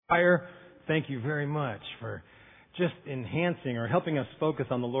Choir, thank you very much for just enhancing or helping us focus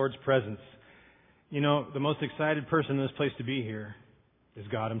on the Lord's presence. You know, the most excited person in this place to be here is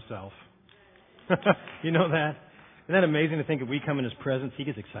God Himself. You know that? Isn't that amazing to think if we come in His presence, He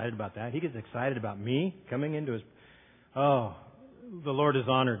gets excited about that? He gets excited about me coming into His... Oh, the Lord is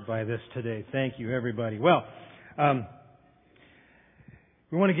honored by this today. Thank you, everybody. Well,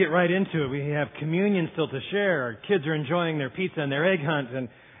 we want to get right into it. We have communion still to share. Our kids are enjoying their pizza and their egg hunt,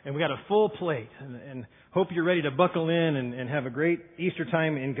 and we got a full plate. And hope you're ready to buckle in and have a great Easter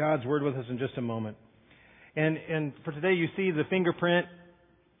time in God's Word with us in just a moment. And for today, you see the fingerprint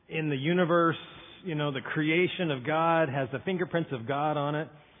in the universe. You know, the creation of God has the fingerprints of God on it.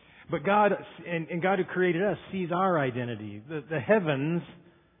 But God, and God who created us, sees our identity. The heavens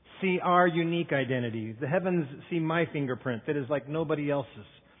see our unique identity. The heavens see my fingerprint that is like nobody else's.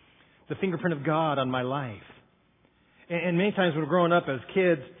 The fingerprint of God on my life. And many times when we're growing up as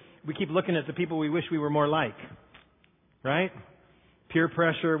kids, we keep looking at the people we wish we were more like. Right? Peer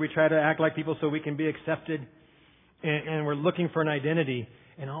pressure. We try to act like people so we can be accepted. And we're looking for an identity.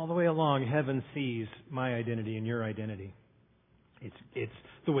 And all the way along, heaven sees my identity and your identity. It's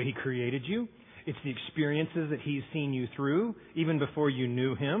the way He created you. It's the experiences that He's seen you through, even before you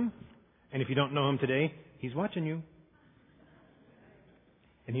knew Him. And if you don't know Him today, He's watching you.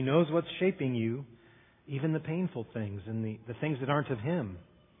 And He knows what's shaping you, even the painful things and the things that aren't of Him.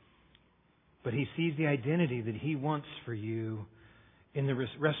 But He sees the identity that He wants for you in the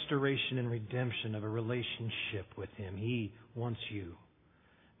restoration and redemption of a relationship with Him. He wants you.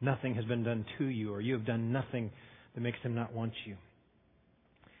 Nothing has been done to you, or you have done nothing that makes Him not want you.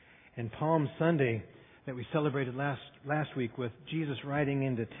 And Palm Sunday that we celebrated last week with Jesus riding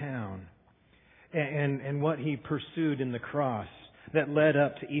into town and what He pursued in the cross that led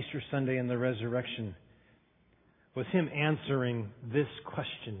up to Easter Sunday and the resurrection was Him answering this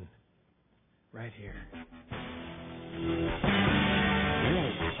question right here.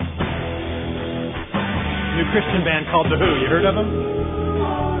 New Christian band called The Who. You heard of them?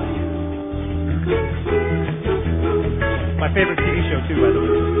 My favorite TV show too, by the way.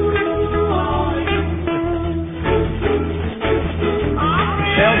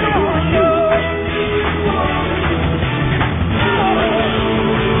 Tell me, who are you?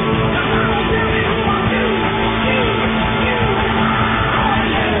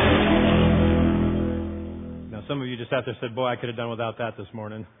 Now, some of you just sat there and said, boy, I could have done without that this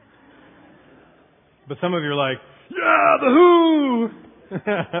morning. But some of you are like, yeah, The Who!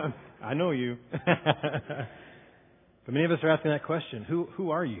 I know you. But many of us are asking that question. Who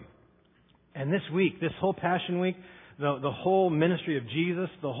are you? And this week, this whole Passion Week, the whole ministry of Jesus,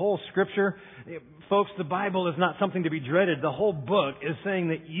 the whole Scripture, folks, the Bible is not something to be dreaded. The whole book is saying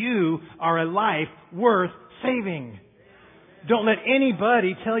that you are a life worth saving. Don't let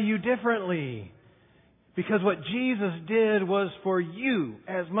anybody tell you differently. Because what Jesus did was for you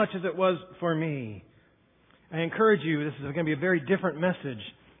as much as it was for me. I encourage you, this is going to be a very different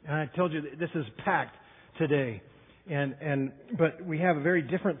message. And I told you that this is packed today. But we have a very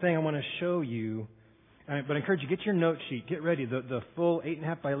different thing I want to show you. But I encourage you, get your note sheet. Get ready. The full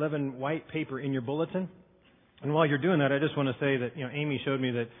 8.5 by 11 white paper in your bulletin. And while you're doing that, I just want to say that, Amy showed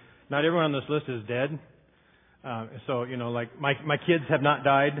me that not everyone on this list is dead. So, like my kids have not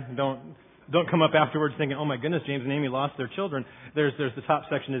died. Don't come up afterwards thinking, oh my goodness, James and Amy lost their children. There's the top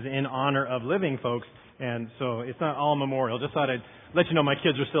section is in honor of living folks. And so it's not all memorial. Just thought I'd let you know my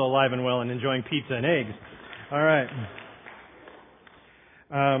kids are still alive and well and enjoying pizza and eggs. All right.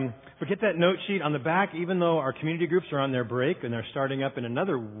 But get that note sheet on the back, even though our community groups are on their break and they're starting up in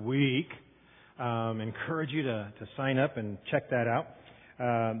another week. Encourage you to sign up and check that out.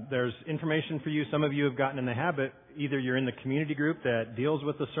 There's information for you. Some of you have gotten in the habit. Either you're in the community group that deals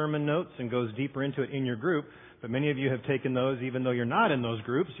with the sermon notes and goes deeper into it in your group, but many of you have taken those even though you're not in those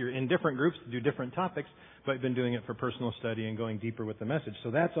groups. You're in different groups to do different topics, but you've been doing it for personal study and going deeper with the message.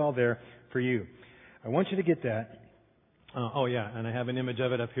 So that's all there for you. I want you to get that. Oh, yeah, and I have an image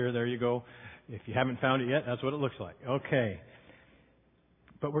of it up here. There you go. If you haven't found it yet, that's what it looks like. Okay.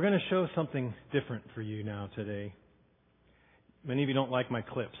 But we're going to show something different for you now today. Many of you don't like my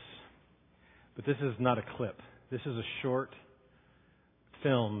clips, but this is not a clip. This is a short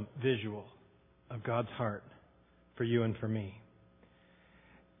film visual of God's heart for you and for me.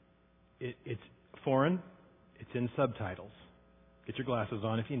 It's foreign. It's in subtitles. Get your glasses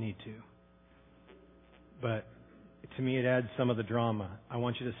on if you need to. But to me, it adds some of the drama. I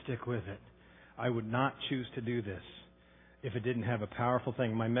want you to stick with it. I would not choose to do this if it didn't have a powerful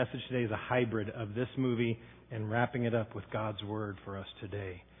thing. My message today is a hybrid of this movie and wrapping it up with God's Word for us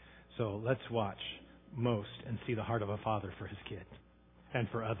today. So let's watch Most and see the heart of a father for his kid. and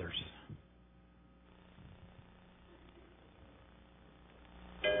for others.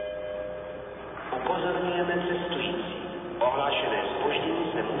 Upozorňujeme cestující. Ohlášené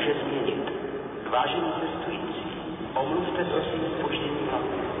zpoždění se může změnit. Vážení cestující, omluvte prosím zpoždění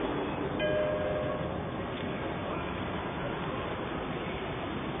vlaku.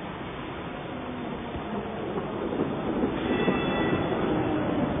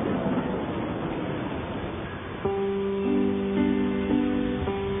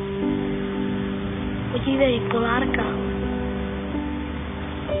 Podívej, polárka.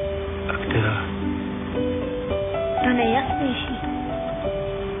 A která? Ta nejjasnější.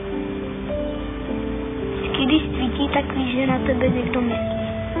 Vždycky, když svítí, tak víš, že na tebe někdo myslí.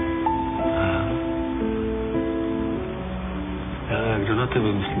 Aha. A kdo na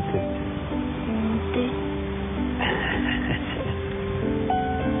tebe myslí teď? Ty.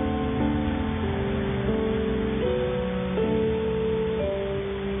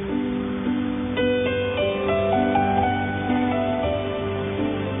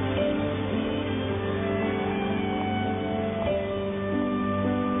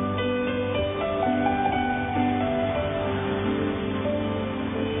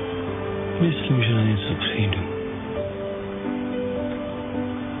 Myslím, že na něco přijdu.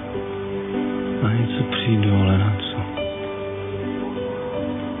 Na něco přijdu, ale na co?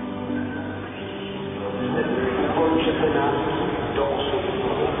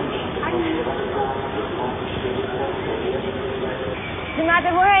 Vy máte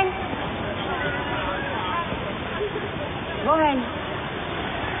oheň? Oheň.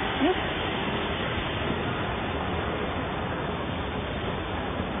 Hm?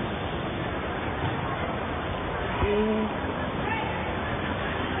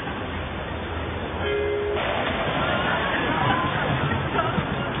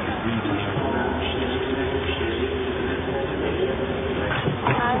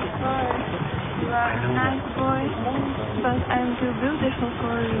 But I'm too beautiful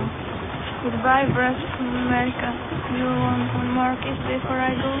for you. Goodbye, brother from America. You want one more kiss before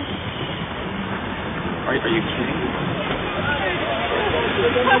I go? Are you kidding?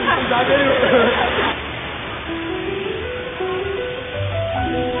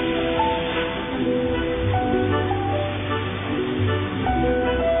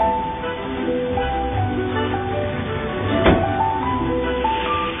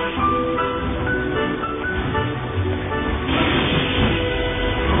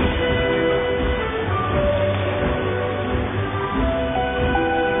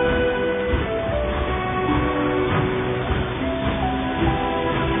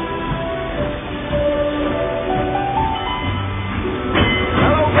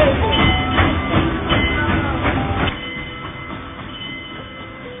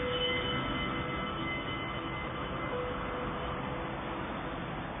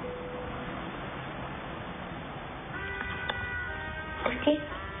 Taky?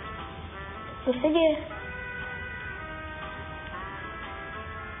 Co se děje?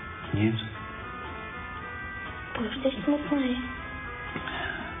 Nic. Proč jsi smutný?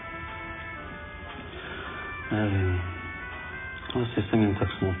 Nevím. Vlastně jsem jen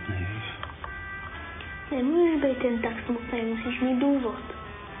tak smutný, víš. Nemůžeš být jen tak smutný, musíš mít důvod.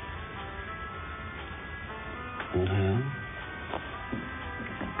 Jo?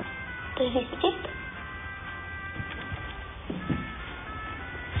 To je vtip?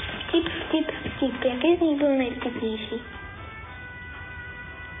 Vtip. Jaký z nich byl nejvtipnější?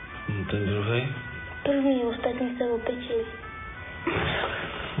 Ten druhý? První, ostatní se opečili.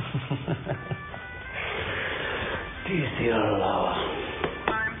 Ty jsi hlava.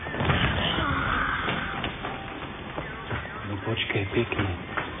 No počkej, pěkně.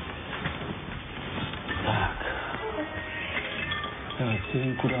 Tak. Hele,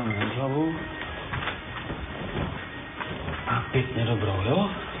 cívinku dáme na hlavu. A pěkně dobrou, jo?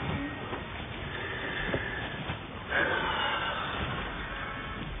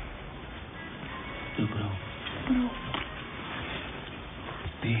 Dobrou.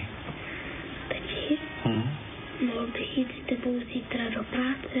 Ty. Tati, mohl bych jít s tebou zítra do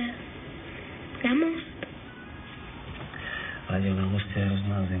práce? Na most? Ale na mostě je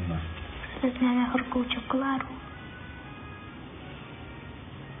hrozná zima. Vezmeme horkou čokoládu.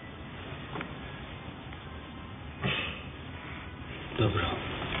 Dobro.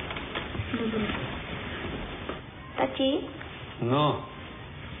 Tati, No.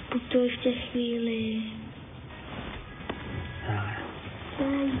 buď to ještě chvíli. Ale.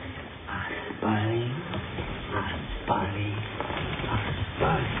 Bye. A spali. A spali. A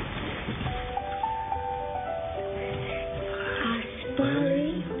spali. A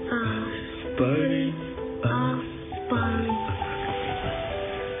spali. A Spali. spali. A spali.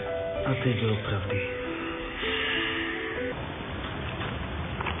 A teď doopravdy.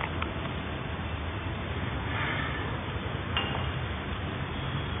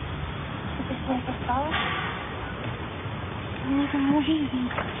 Co se něco stalo? Mně to můžeš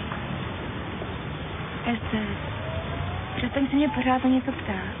říct. Ester, přestaň se mě pořád o něco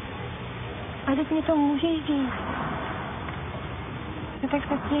ptát. A teď mě to můžeš říct. No tak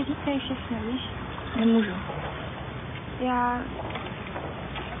se mě řícej všechno, víš? Nemůžu.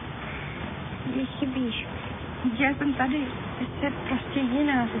 Mě chybíš. Já jsem tady. Ty jsi prostě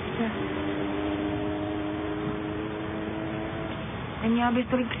jiná, sestra. Neměla bys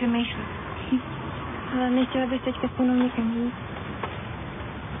tolik přemýšlet. Ale nechtěla bys teďka s mnou někam jít.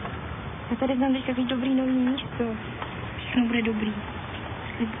 Já tady znám teďka takový dobrý nový místo. Všechno bude dobrý.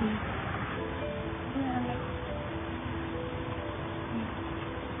 Slibuji.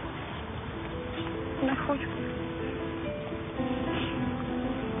 Na chodku.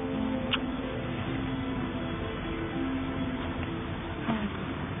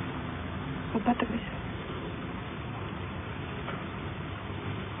 Opatruj se.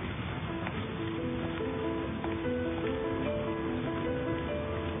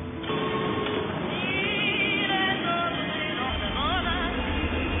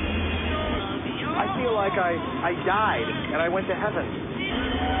 I feel like I died and I went to heaven.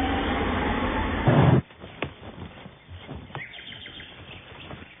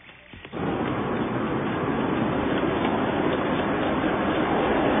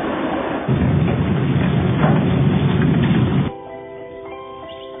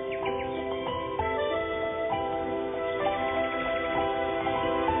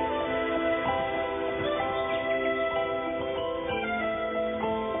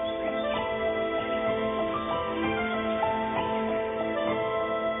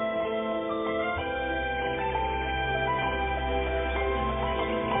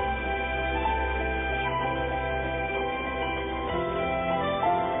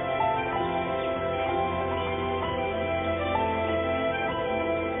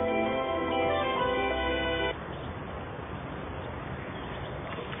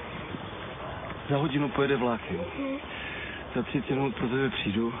 Za hodinu pojede vlak, jo. Za 30 minut pro tebe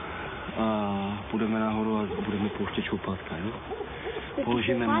přijdu a půjdeme nahoru a budeme pouštět šoupátka, jo.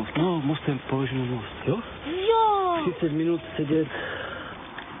 Položíme most. No, mostem položíme most, jo? Jo! 30 minut sedět.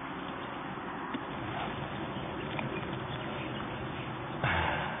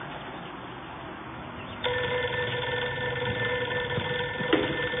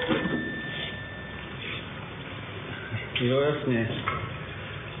 Jo, jasně.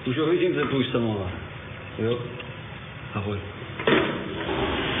 Už ho vidím, ten tvůj samovar. Jo? Ahoj.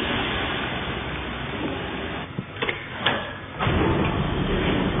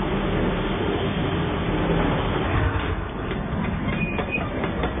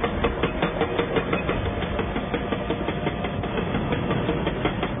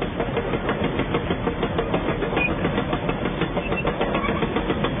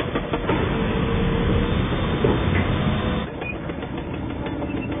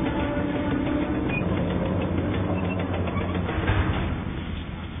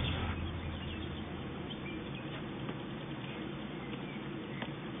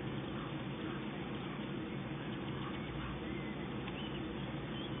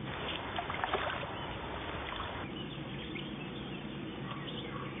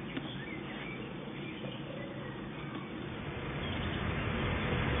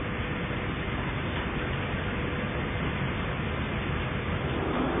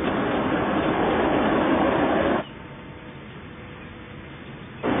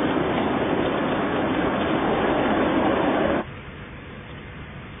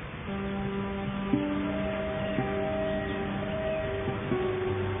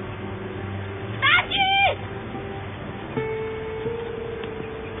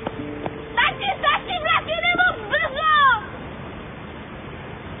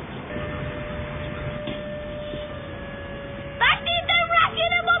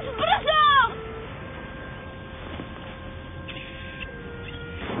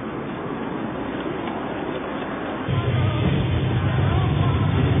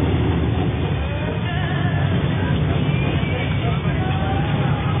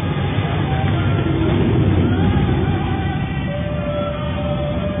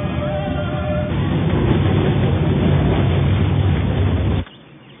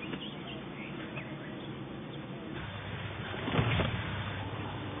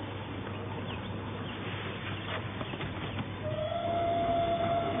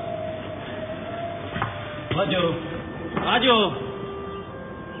 Láďo! Láďo!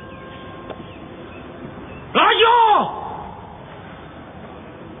 Láďo!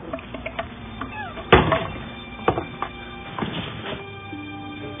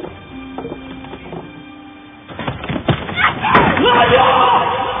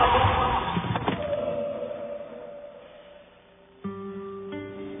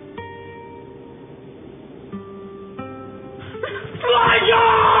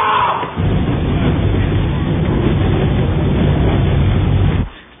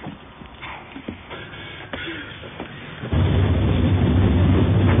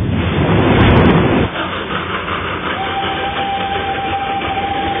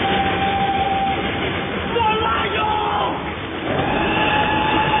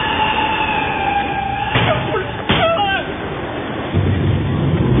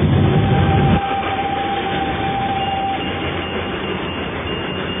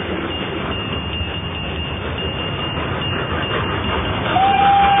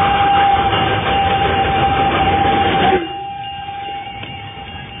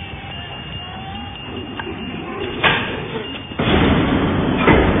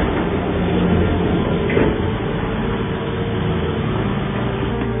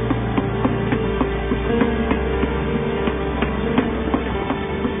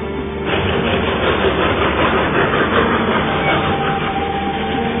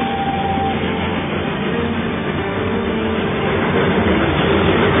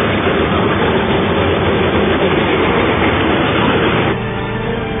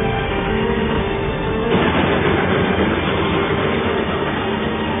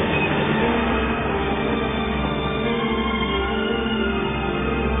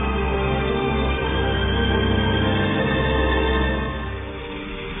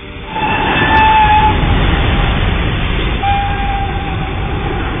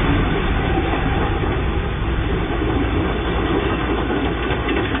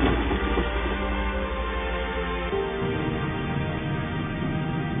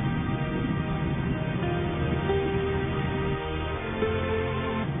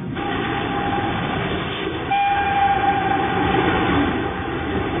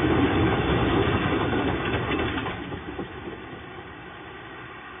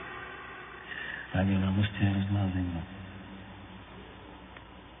 Aniela, musíte rozmázať ma.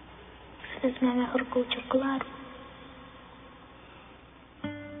 Dnes máme horkou čokoládu.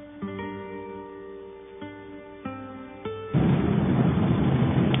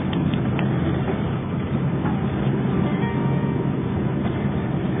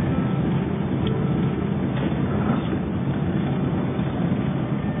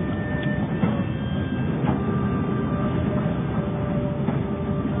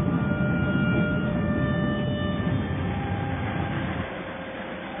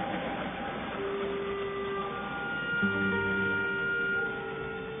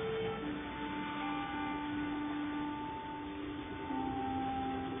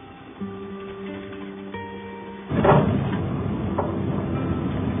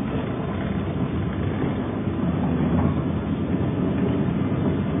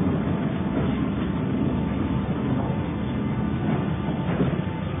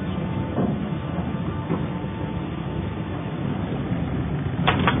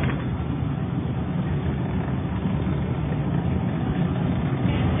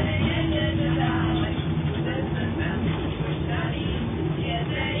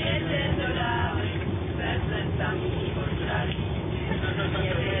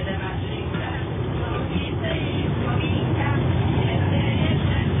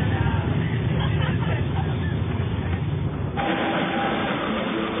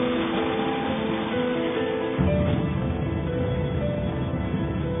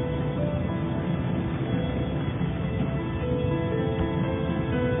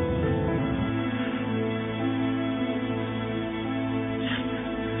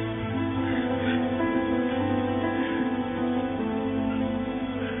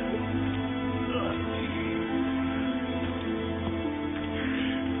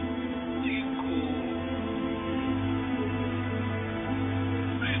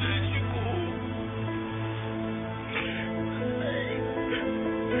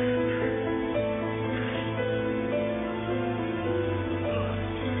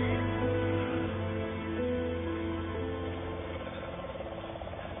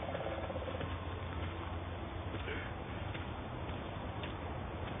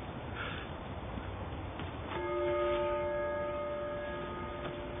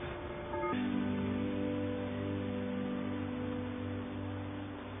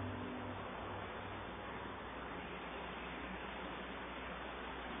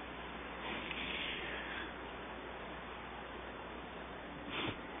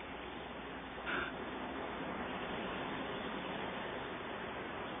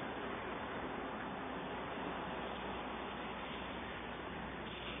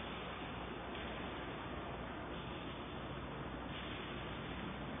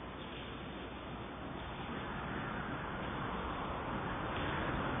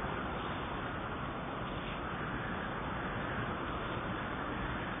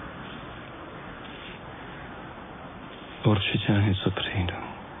 Určitě na něco přijdu.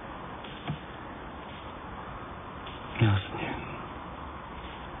 Jasně.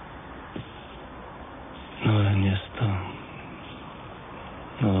 Nové město.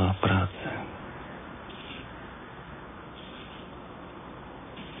 Nová práce.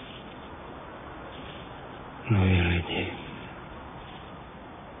 Noví lidi.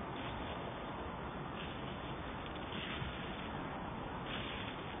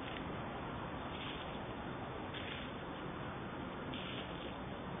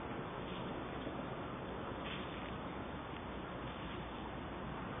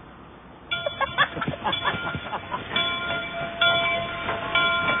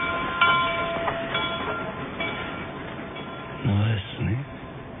 Nové sny.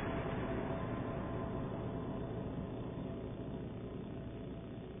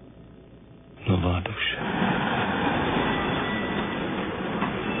 Nová duše.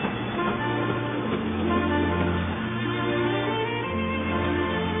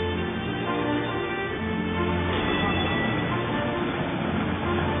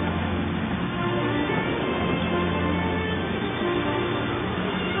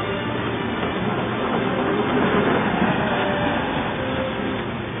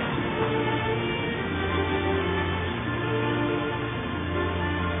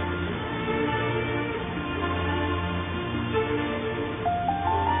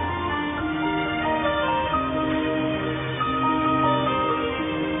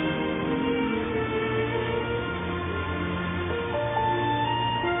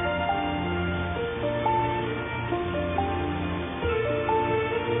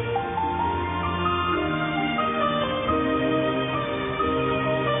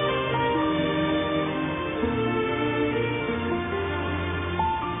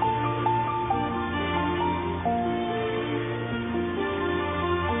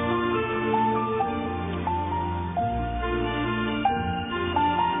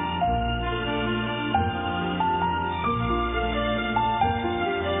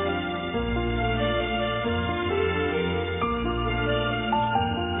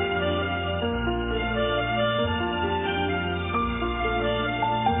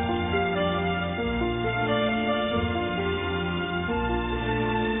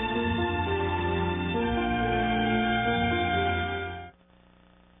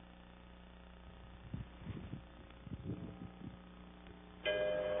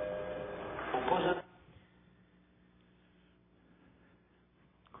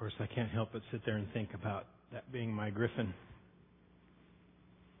 course, I can't help but sit there and think about that being my griffin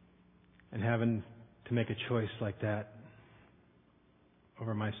and having to make a choice like that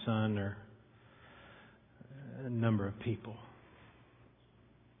over my son or a number of people.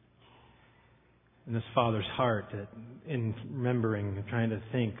 And this father's heart that in remembering and trying to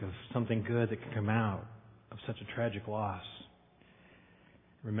think of something good that could come out of such a tragic loss.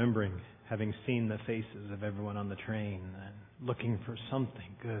 Remembering having seen the faces of everyone on the train and looking for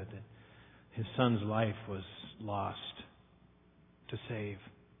something good. His son's life was lost to save.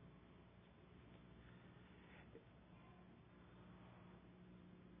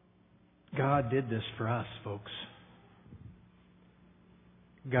 God did this for us, folks.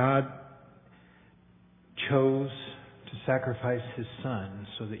 God chose to sacrifice His Son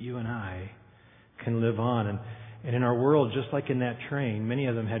so that you and I can live on. And in our world, just like in that train, many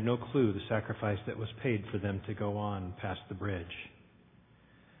of them had no clue the sacrifice that was paid for them to go on past the bridge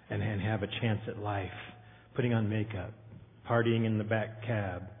and have a chance at life, putting on makeup, partying in the back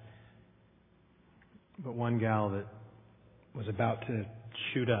cab. But one gal that was about to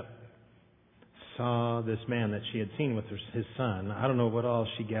shoot up saw this man that she had seen with his son. I don't know what all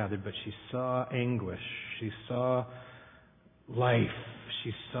she gathered, but she saw anguish. She saw life.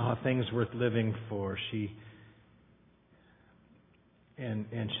 She saw things worth living for.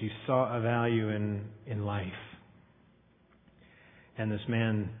 And she saw a value in life. And this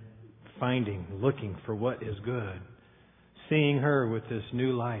man looking for what is good, seeing her with this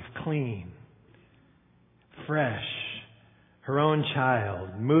new life, clean, fresh, her own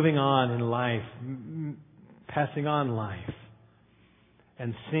child, moving on in life, passing on life,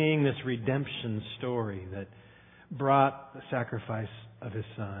 and seeing this redemption story that brought the sacrifice of His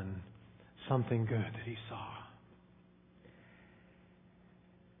Son, something good that He saw.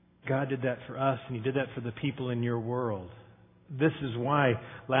 God did that for us, and He did that for the people in your world. This is why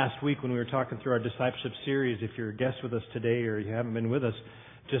last week when we were talking through our discipleship series, if you're a guest with us today or you haven't been with us,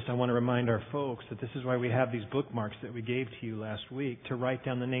 I want to remind our folks that this is why we have these bookmarks that we gave to you last week to write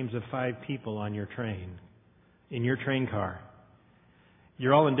down the names of 5 people on your train, in your train car.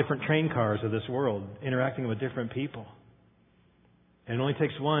 You're all in different train cars of this world, interacting with different people. And it only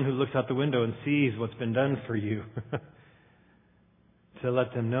takes one who looks out the window and sees what's been done for you to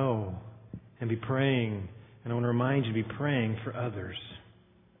let them know and be praying. And I want to remind you to be praying for others.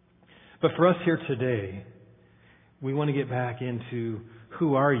 But for us here today, we want to get back into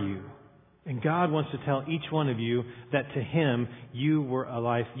who are you? And God wants to tell each one of you that to Him you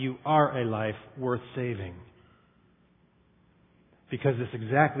are a life worth saving. Because it's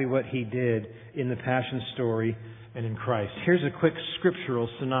exactly what He did in the Passion story and in Christ. Here's a quick scriptural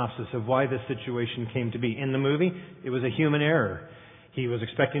synopsis of why this situation came to be. In the movie, it was a human error. He was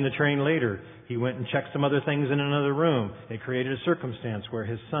expecting the train later. He went and checked some other things in another room. It created a circumstance where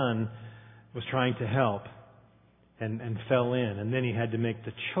his son was trying to help and fell in. And then he had to make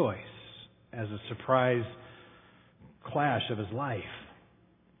the choice as a surprise clash of his life.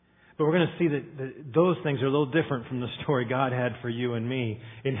 But we're going to see that those things are a little different from the story God had for you and me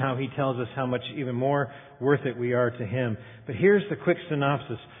in how He tells us how much even more worth it we are to Him. But here's the quick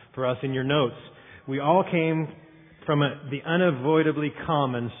synopsis for us in your notes. We all came from the unavoidably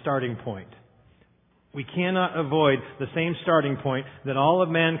common starting point. We cannot avoid the same starting point that all of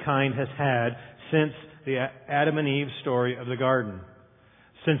mankind has had since the Adam and Eve story of the garden.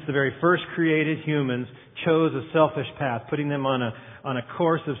 Since the very first created humans chose a selfish path, putting them on a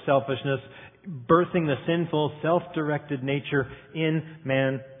course of selfishness, birthing the sinful, self-directed nature in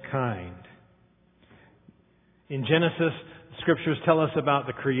mankind. In Genesis, Scriptures tell us about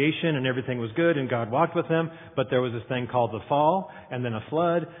the creation and everything was good and God walked with them, but there was this thing called the fall, and then a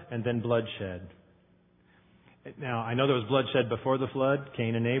flood, and then bloodshed. Now, I know there was bloodshed before the flood,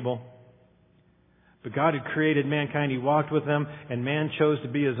 Cain and Abel. But God had created mankind. He walked with them, and man chose to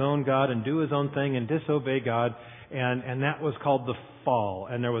be his own God and do his own thing and disobey God. And that was called the fall.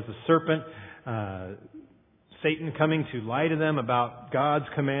 And there was a serpent, Satan, coming to lie to them about God's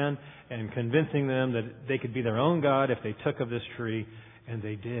command and convincing them that they could be their own God if they took of this tree. And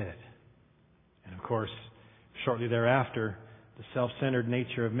they did. And of course, shortly thereafter, the self-centered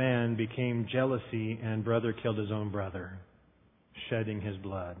nature of man became jealousy, and brother killed his own brother, shedding his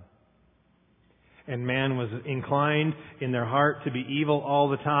blood. And man was inclined in their heart to be evil all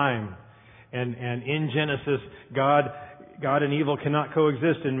the time. And in Genesis, God and evil cannot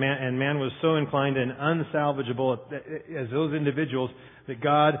coexist, and man was so inclined and unsalvageable as those individuals that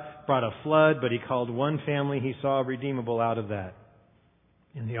God brought a flood, but He called one family He saw redeemable out of that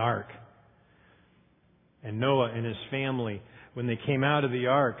in the ark. And Noah and his family, when they came out of the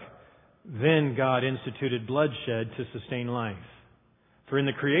ark, then God instituted bloodshed to sustain life. For in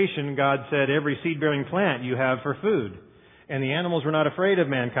the creation, God said, every seed-bearing plant you have for food. And the animals were not afraid of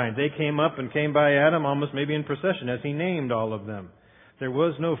mankind. They came up and came by Adam almost maybe in procession as he named all of them. There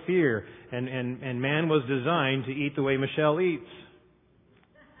was no fear. And man was designed to eat the way Michelle eats.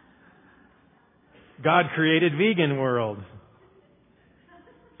 God created vegan world.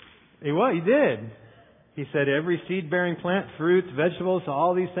 He did. He said every seed-bearing plant, fruits, vegetables,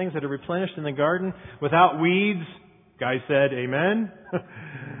 all these things that are replenished in the garden without weeds. Guy said, amen.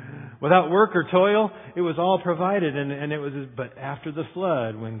 Without work or toil, it was all provided. And it was, but after the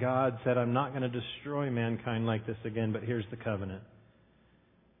flood, when God said, I'm not going to destroy mankind like this again, but here's the covenant.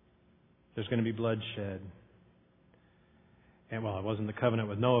 There's going to be bloodshed. And it wasn't the covenant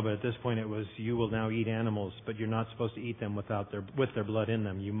with Noah, but at this point it was, you will now eat animals, but you're not supposed to eat them with their blood in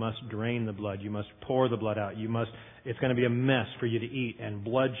them. You must drain the blood. You must pour the blood out. It's going to be a mess for you to eat. And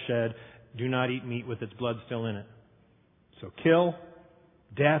bloodshed, do not eat meat with its blood still in it. So kill,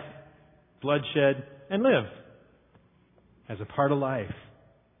 death, bloodshed, and live as a part of life.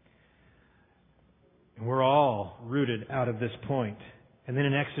 And we're all rooted out of this point. And then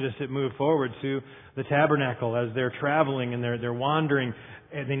in Exodus it moved forward to the tabernacle as they're traveling and they're wandering,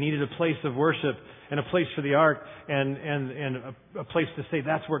 and they needed a place of worship and a place for the ark and a place to say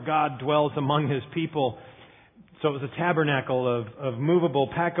that's where God dwells among His people. So it was a tabernacle of movable,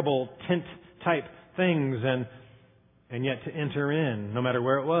 packable, tent type things, and yet to enter in, no matter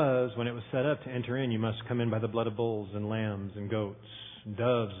where it was, when it was set up to enter in, you must come in by the blood of bulls and lambs and goats and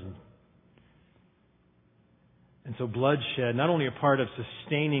doves. And so bloodshed, not only a part of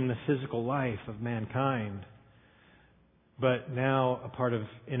sustaining the physical life of mankind, but now a part of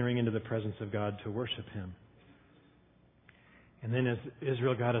entering into the presence of God to worship Him. And then as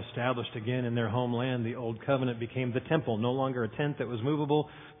Israel got established again in their homeland, the Old Covenant became the temple, no longer a tent that was movable,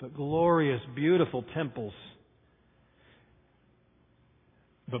 but glorious, beautiful temples.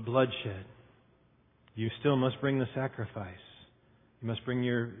 But bloodshed. You still must bring the sacrifice. You must bring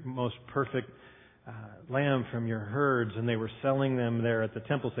your most perfect lamb from your herds, and they were selling them there at the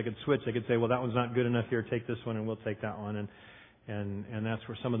temple so they could switch. They could say, well, that one's not good enough here, take this one and we'll take that one. And that's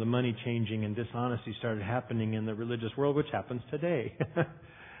where some of the money changing and dishonesty started happening in the religious world, which happens today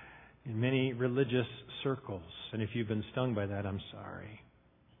in many religious circles. And if you've been stung by that, I'm sorry.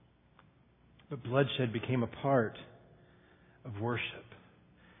 But bloodshed became a part of worship.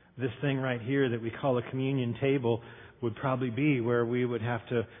 This thing right here that we call a communion table would probably be where we would have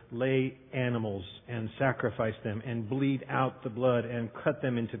to lay animals and sacrifice them and bleed out the blood and cut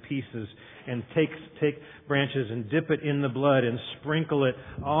them into pieces and take branches and dip it in the blood and sprinkle it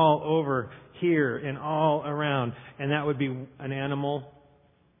all over here and all around. And that would be an animal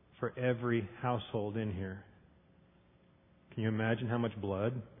for every household in here. Can you imagine how much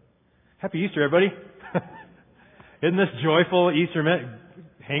blood? Happy Easter, everybody. Isn't this joyful Easter?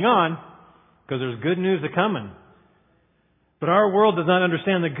 Hang on, because there's good news a-coming. But our world does not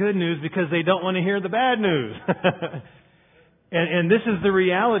understand the good news because they don't want to hear the bad news. and this is the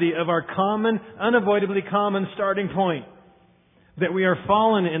reality of our common, unavoidably common starting point. That we are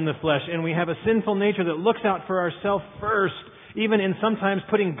fallen in the flesh and we have a sinful nature that looks out for ourselves first. Even in sometimes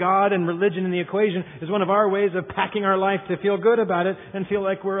putting God and religion in the equation is one of our ways of packing our life to feel good about it and feel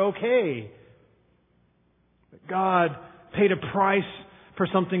like we're okay. But God paid a price for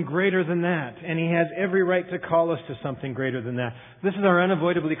something greater than that. And He has every right to call us to something greater than that. This is our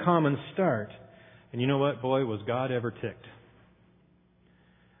unavoidably common start. And you know what? Boy, was God ever ticked.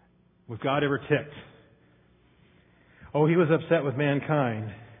 Was God ever ticked? Oh, He was upset with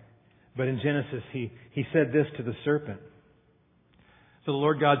mankind. But in Genesis, He said this to the serpent. So the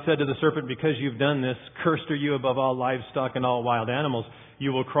Lord God said to the serpent, because you've done this, cursed are you above all livestock and all wild animals.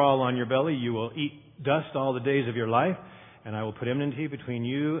 You will crawl on your belly. You will eat dust all the days of your life. And I will put enmity between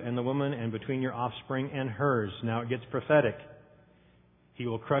you and the woman and between your offspring and hers. Now it gets prophetic. He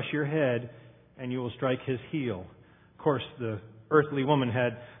will crush your head and you will strike his heel. Of course, the earthly woman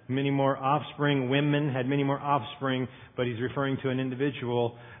had many more offspring. Women had many more offspring. But He's referring to an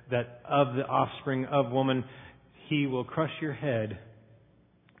individual that of the offspring of woman, he will crush your head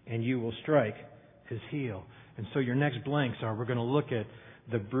and you will strike his heel. And so your next blanks are, we're going to look at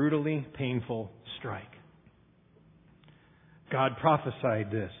the brutally painful strike. God prophesied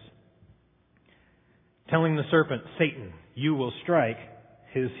this, telling the serpent, Satan, you will strike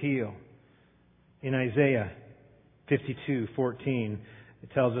his heel. In Isaiah 52:14, it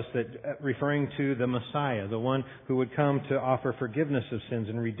tells us that, referring to the Messiah, the one who would come to offer forgiveness of sins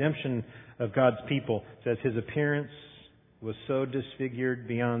and redemption of God's people, it says His appearance was so disfigured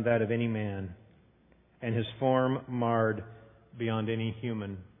beyond that of any man, and His form marred beyond any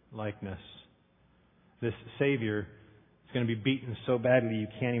human likeness. This Savior He's going to be beaten so badly you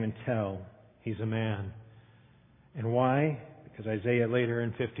can't even tell he's a man. And why? Because Isaiah later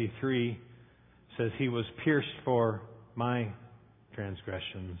in 53 says he was pierced for my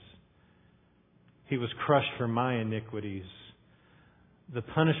transgressions. He was crushed for my iniquities. The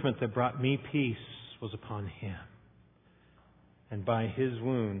punishment that brought me peace was upon him. And by his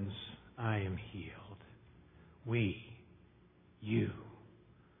wounds I am healed. You.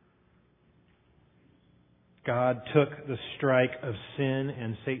 God took the strike of sin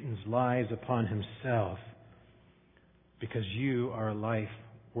and Satan's lies upon himself because you are a life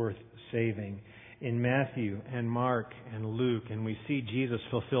worth saving. In Matthew and Mark and Luke, and we see Jesus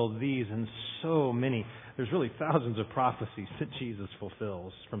fulfill these and so many. There's really thousands of prophecies that Jesus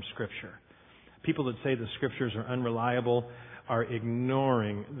fulfills from Scripture. People that say the Scriptures are unreliable are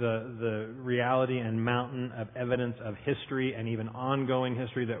ignoring the reality and mountain of evidence of history and even ongoing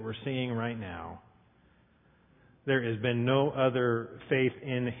history that we're seeing right now. There has been no other faith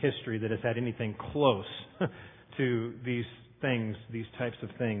in history that has had anything close to these things, these types of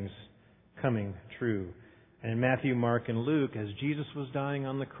things coming true. And in Matthew, Mark, and Luke, as Jesus was dying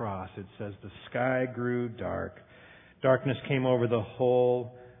on the cross, it says the sky grew dark. Darkness came over the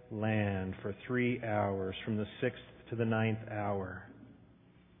whole land for 3 hours, from the 6th to the 9th hour.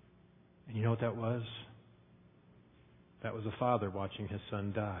 And you know what that was? That was a father watching his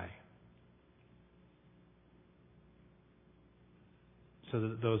son die. So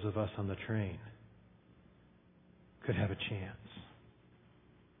that those of us on the train could have a chance.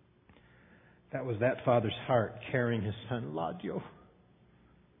 That was that father's heart carrying his son, Ladio.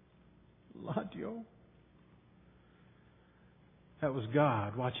 That was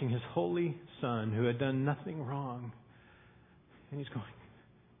God watching his holy son who had done nothing wrong. And he's going,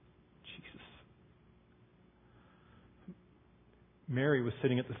 Jesus. Mary was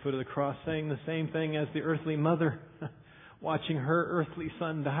sitting at the foot of the cross saying the same thing as the earthly mother, watching her earthly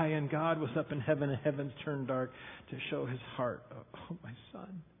son die, and God was up in heaven and heavens turned dark to show his heart. Oh, my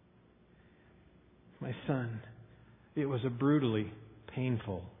son. My son. It was a brutally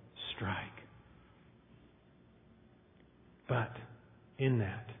painful strike. But in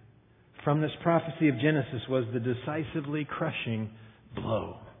that, from this prophecy of Genesis was the decisively crushing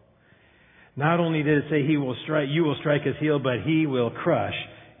blow. Not only did it say you will strike his heel, but he will crush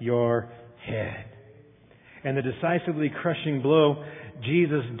your head. And the decisively crushing blow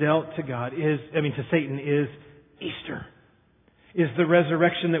Jesus dealt to Satan is Easter. Is the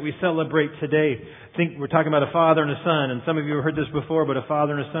resurrection that we celebrate today. Think we're talking about a father and a son, and some of you have heard this before, but a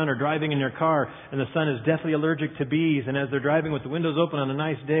father and a son are driving in their car, and the son is deathly allergic to bees, and as they're driving with the windows open on a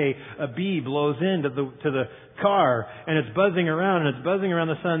nice day, a bee blows into the car, and it's buzzing around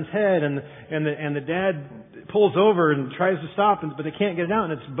the son's head, and the dad pulls over and tries to stop, but they can't get it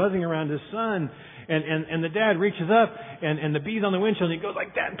out, and it's buzzing around his son, and the dad reaches up, and the bee's on the windshield, and he goes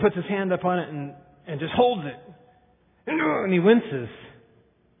like that and puts his hand up on it and just holds it. And he winces.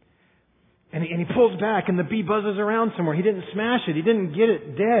 And he pulls back, and the bee buzzes around somewhere. He didn't smash it. He didn't get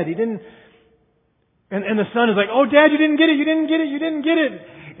it dead. He didn't. And the son is like, "Oh, Dad, you didn't get it.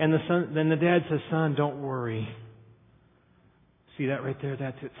 And then the dad says, "Son, don't worry. See that right there?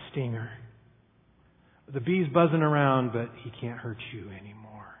 That's its stinger. The bee's buzzing around, but he can't hurt you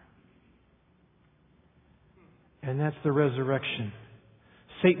anymore." And that's the resurrection.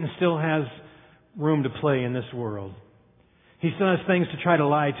 Satan still has room to play in this world. He still has things to try to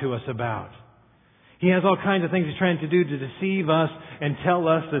lie to us about. He has all kinds of things he's trying to do to deceive us and tell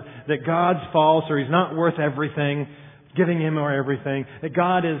us that God's false, or he's not worth everything, giving him or everything, that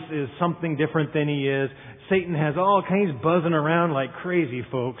God is something different than he is. Satan has all kinds buzzing around like crazy,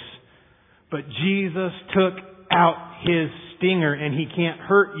 folks. But Jesus took out his stinger, and he can't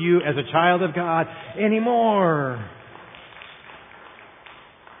hurt you as a child of God anymore.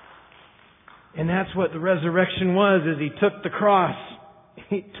 And that's what the resurrection was, is he took the cross,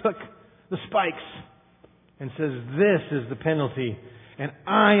 he took the spikes, and says, this is the penalty. And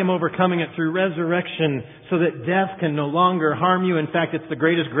I am overcoming it through resurrection so that death can no longer harm you. In fact, it's the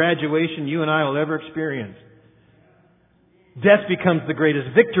greatest graduation you and I will ever experience. Death becomes the greatest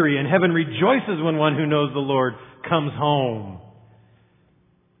victory, and heaven rejoices when one who knows the Lord comes home.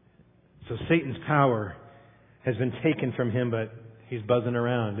 So Satan's power has been taken from him, but he's buzzing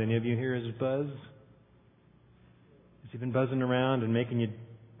around. Any of you hear his buzz? Has he been buzzing around and making you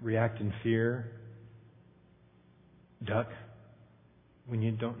react in fear? Duck when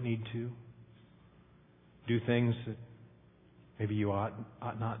you don't need to? Do things that maybe you ought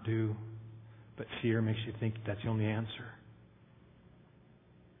not do, but fear makes you think that's the only answer.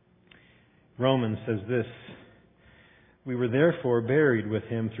 Romans says this: we were therefore buried with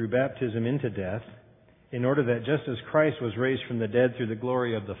him through baptism into death, in order that just as Christ was raised from the dead through the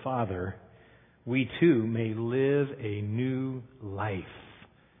glory of the Father, we too may live a new life.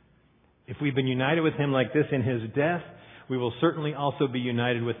 If we've been united with Him like this in His death, we will certainly also be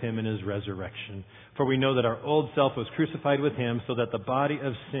united with Him in His resurrection. For we know that our old self was crucified with Him so that the body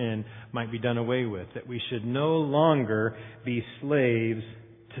of sin might be done away with, that we should no longer be slaves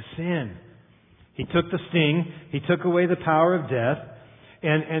to sin. He took the sting. He took away the power of death.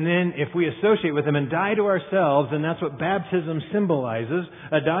 And then if we associate with Him and die to ourselves, and that's what baptism symbolizes,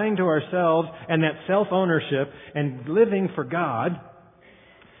 a dying to ourselves and that self-ownership and living for God,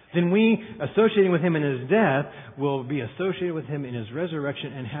 then we, associating with Him in His death, will be associated with Him in His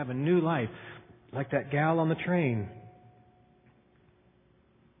resurrection and have a new life. Like that gal on the train.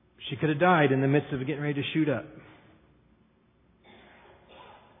 She could have died in the midst of getting ready to shoot up.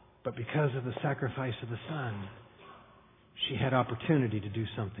 But because of the sacrifice of the Son, she had opportunity to do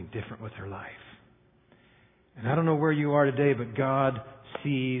something different with her life. And I don't know where you are today, but God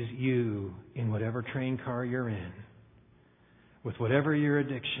sees you in whatever train car you're in, with whatever your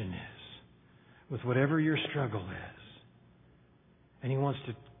addiction is, with whatever your struggle is. And He wants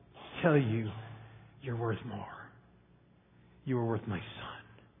to tell you, you're worth more. You are worth my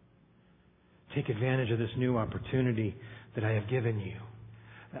Son. Take advantage of this new opportunity that I have given you.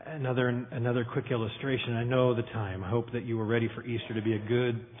 Another quick illustration. I know the time. I hope that you were ready for Easter to be a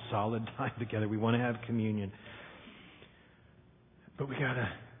good, solid time together. We want to have communion. But we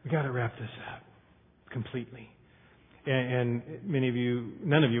gotta wrap this up completely. And many of you,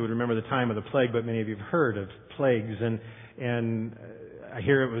 none of you would remember the time of the plague, but many of you have heard of plagues. And I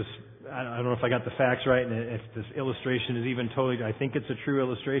hear it was, I don't know if I got the facts right, and if this illustration is even totally, I think it's a true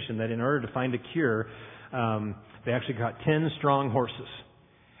illustration that in order to find a cure, they actually got 10 strong horses.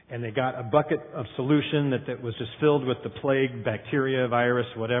 And they got a bucket of solution that was just filled with the plague, bacteria, virus,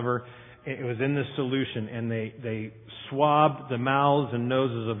 whatever. It was in this solution, and they swabbed the mouths and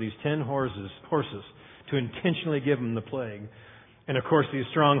noses of these 10 horses to intentionally give them the plague. And of course, these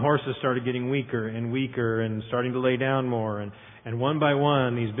strong horses started getting weaker and weaker and starting to lay down more. And one by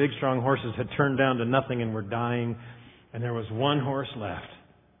one, these big, strong horses had turned down to nothing and were dying. And there was one horse left.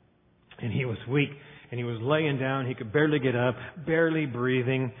 And he was weak. And he was laying down. He could barely get up, barely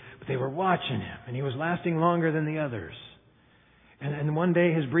breathing. But they were watching him. And he was lasting longer than the others. And one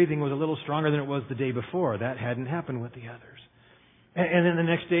day his breathing was a little stronger than it was the day before. That hadn't happened with the others. And then the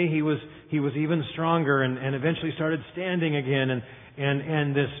next day he was even stronger and eventually started standing again.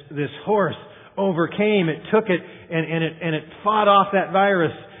 And this horse overcame. It took it and it fought off that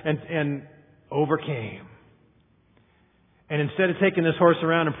virus and overcame. And instead of taking this horse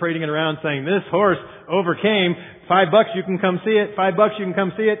around and parading it around saying, this horse overcame, $5 you can come see it, $5 you can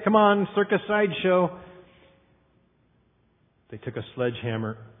come see it, come on, circus sideshow. They took a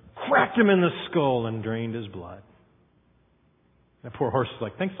sledgehammer, cracked him in the skull and drained his blood. That poor horse is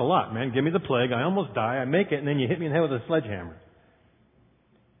like, thanks a lot, man, give me the plague, I almost die, I make it, and then you hit me in the head with a sledgehammer.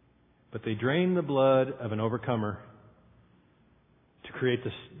 But they drained the blood of an overcomer to create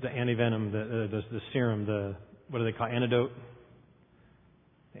the anti-venom, the serum, what do they call it? Antidote?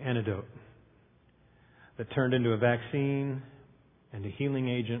 The antidote. That turned into a vaccine and a healing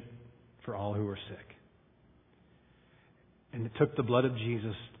agent for all who were sick. And it took the blood of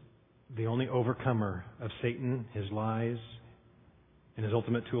Jesus, the only overcomer of Satan, his lies, and his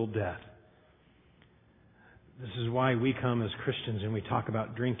ultimate tool, death. This is why we come as Christians and we talk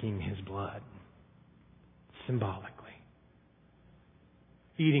about drinking His blood. Symbolically.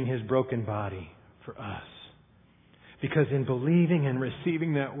 Eating His broken body for us. Because in believing and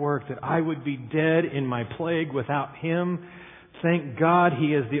receiving that work that I would be dead in my plague without Him, thank God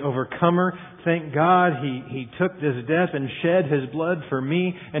He is the overcomer. Thank God He took this death and shed His blood for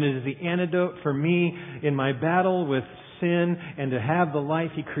me. And it is the antidote for me in my battle with sin and to have the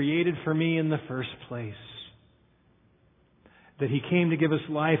life He created for me in the first place. That He came to give us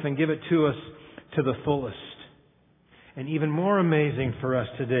life and give it to us to the fullest. And even more amazing for us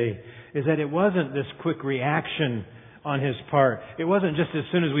today is that it wasn't this quick reaction on His part. It wasn't just as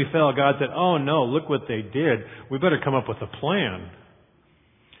soon as we fell, God said, oh no, look what they did. We better come up with a plan.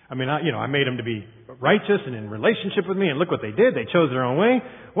 I mean, I made them to be righteous and in relationship with me, and look what they did. They chose their own way.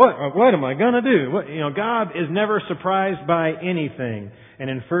 What am I going to do? God is never surprised by anything.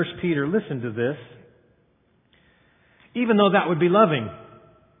 And in 1 Peter, listen to this. Even though that would be loving.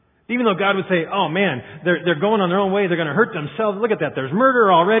 Even though God would say, oh man, they're going on their own way, they're going to hurt themselves. Look at that, there's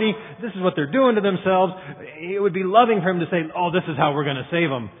murder already. This is what they're doing to themselves. It would be loving for Him to say, oh, this is how we're going to save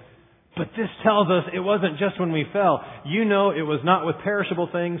them. But this tells us it wasn't just when we fell. You know it was not with perishable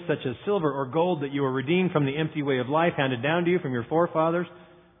things such as silver or gold that you were redeemed from the empty way of life handed down to you from your forefathers,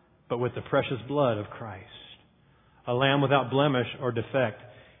 but with the precious blood of Christ, a lamb without blemish or defect.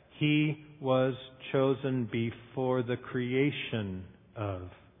 He was chosen before the creation of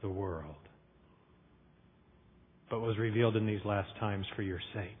the world, but was revealed in these last times for your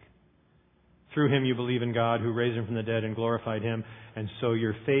sake. Through Him you believe in God, who raised Him from the dead and glorified Him, and so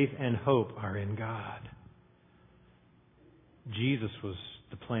your faith and hope are in God. Jesus was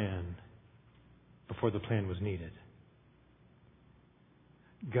the plan before the plan was needed.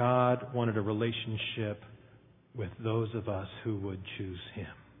 God wanted a relationship with those of us who would choose Him.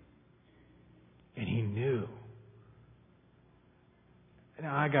 And He knew.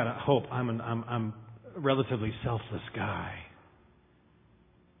 Now I gotta hope I'm a relatively selfless guy.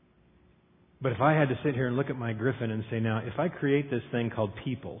 But if I had to sit here and look at my griffin and say, now, if I create this thing called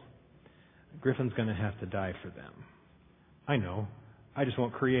people, griffin's going to have to die for them. I know. I just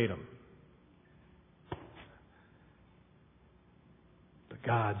won't create them. But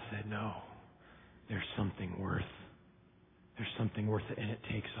God said, no, there's something worth it, and it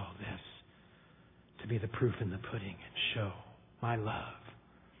takes all this to be the proof in the pudding and show my love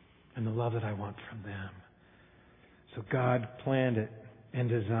and the love that I want from them. So God planned it and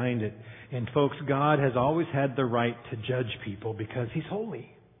designed it. And folks, God has always had the right to judge people because He's holy.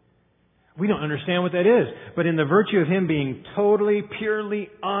 We don't understand what that is. But in the virtue of Him being totally, purely,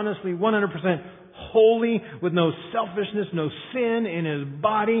 honestly, 100% holy, with no selfishness, no sin in His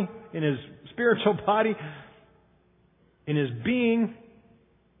body, in His spiritual body, in His being,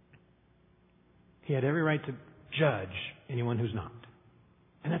 He had every right to judge anyone who's not.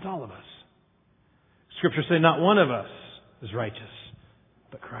 And that's all of us. Scripture said not one of us is righteous,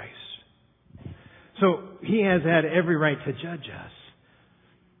 but Christ. So He has had every right to judge us.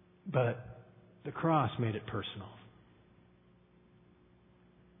 But the cross made it personal.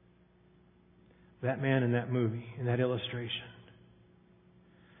 That man in that movie, in that illustration,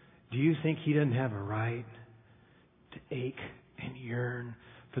 do you think he doesn't have a right to ache and yearn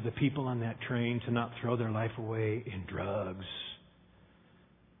for the people on that train to not throw their life away in drugs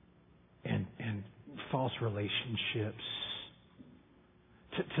and false relationships?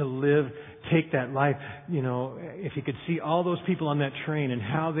 To live, take that life, if he could see all those people on that train and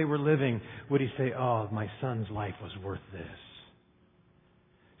how they were living, would he say, oh, my son's life was worth this?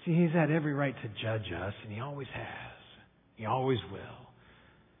 See, He's had every right to judge us, and He always has. He always will.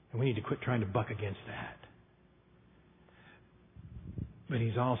 And we need to quit trying to buck against that. But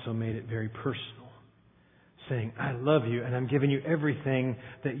He's also made it very personal, saying, I love you, and I'm giving you everything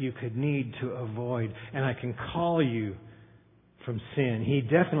that you could need to avoid, and I can call you from sin. He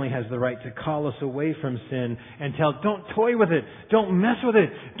definitely has the right to call us away from sin and tell, don't toy with it. Don't mess with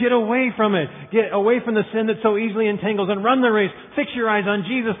it. Get away from it. Get away from the sin that so easily entangles and run the race. Fix your eyes on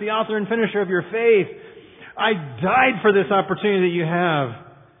Jesus, the author and finisher of your faith. I died for this opportunity that you have.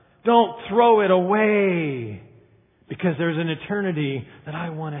 Don't throw it away, because there's an eternity that I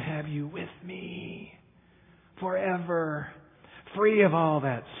want to have you with me forever, free of all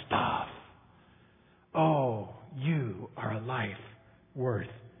that stuff. Oh, you are a life worth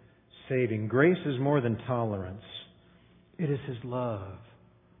saving. Grace is more than tolerance. It is His love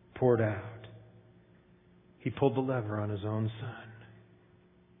poured out. He pulled the lever on His own Son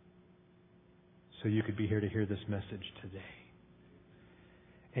so you could be here to hear this message today.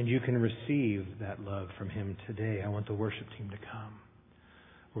 And you can receive that love from Him today. I want the worship team to come.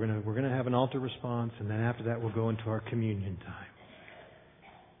 We're going to have an altar response, and then after that we'll go into our communion time.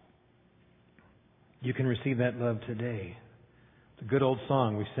 You can receive that love today. The good old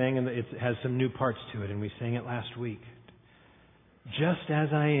song we sang, it has some new parts to it, and we sang it last week. Just as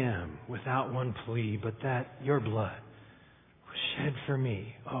I am, without one plea, but that your blood was shed for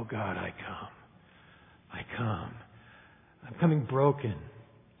me. Oh God, I come. I come. I'm coming broken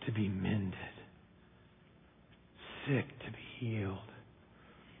to be mended, sick to be healed.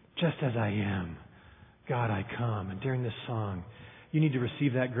 Just as I am, God, I come. And during this song, you need to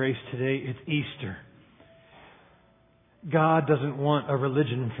receive that grace today. It's Easter. God doesn't want a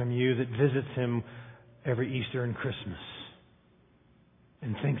religion from you that visits Him every Easter and Christmas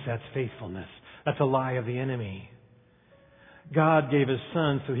and thinks that's faithfulness. That's a lie of the enemy. God gave His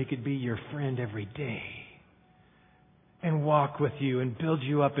Son so He could be your friend every day and walk with you and build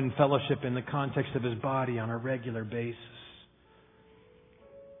you up in fellowship in the context of His body on a regular basis.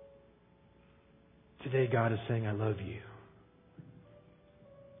 Today God is saying, I love you.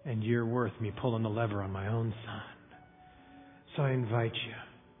 And you're worth me pulling the lever on my own Son. So I invite you.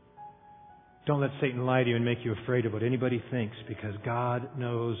 Don't let Satan lie to you and make you afraid of what anybody thinks, because God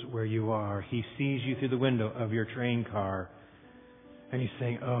knows where you are. He sees you through the window of your train car, and He's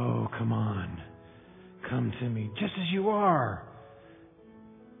saying, oh, come on. Come to me just as you are.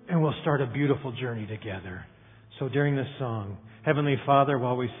 and we'll start a beautiful journey together. So during this song, Heavenly Father,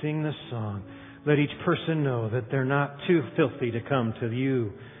 while we sing this song, let each person know that they're not too filthy to come to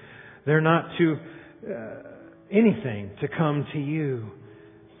you. They're not too anything to come to you.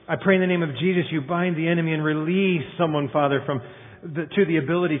 I pray in the name of Jesus, you bind the enemy and release someone, Father, to the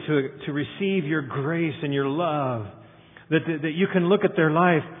ability to receive your grace and your love. That you can look at their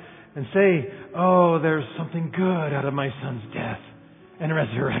life and say, oh, there's something good out of my son's death and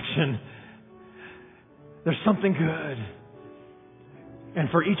resurrection. There's something good. And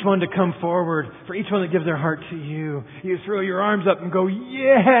for each one to come forward, for each one to give their heart to you, you throw your arms up and go,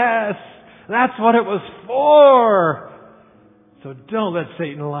 yes, that's what it was for. So don't let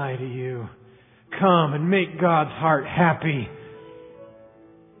Satan lie to you. Come and make God's heart happy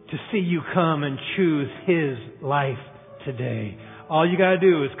to see you come and choose His life today. All you got to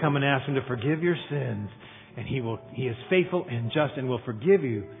do is come and ask Him to forgive your sins, and He is faithful and just and will forgive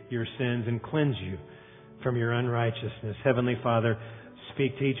you your sins and cleanse you from your unrighteousness. Heavenly Father,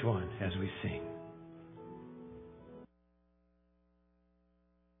 speak to each one as we sing.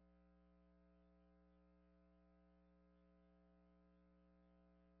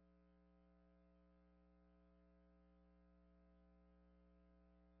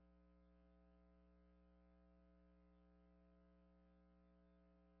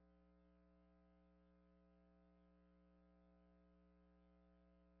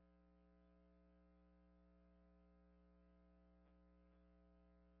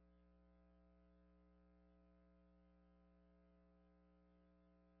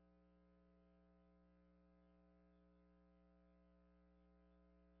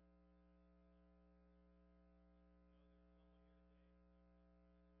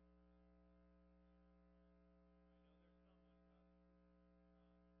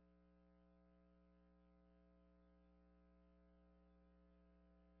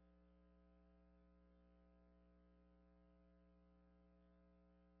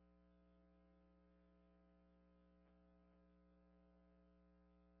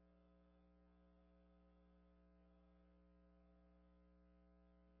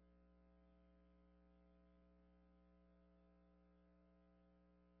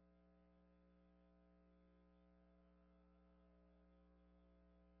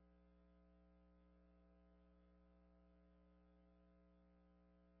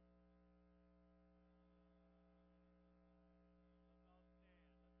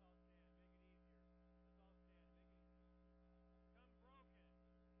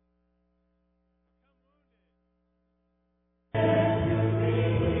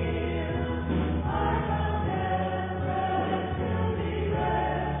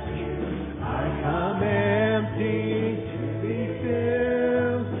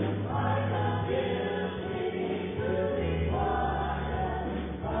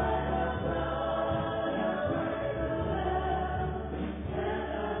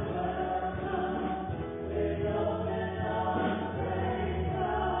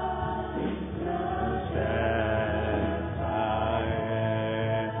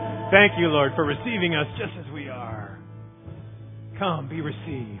 Thank you, Lord, for receiving us just as we are. Come, be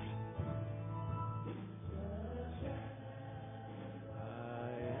received.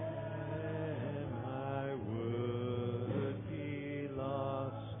 I would be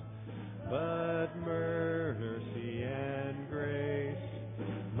lost, but mercy and grace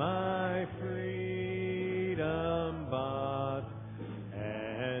my freedom bought,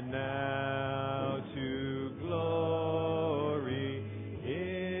 and now to glory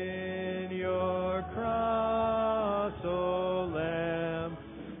in your cross, O Lamb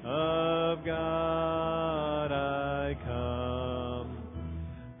of God, I come.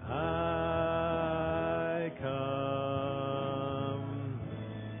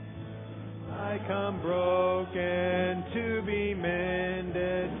 I come broken to be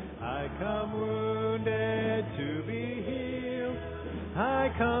mended. I come wounded to be healed. I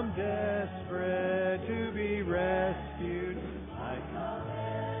come desperate to be rescued. I come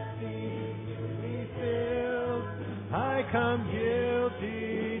empty to be filled. I come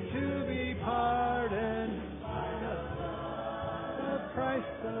guilty to be pardoned by the blood of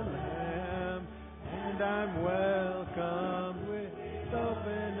Christ the Lamb, and I'm welcome.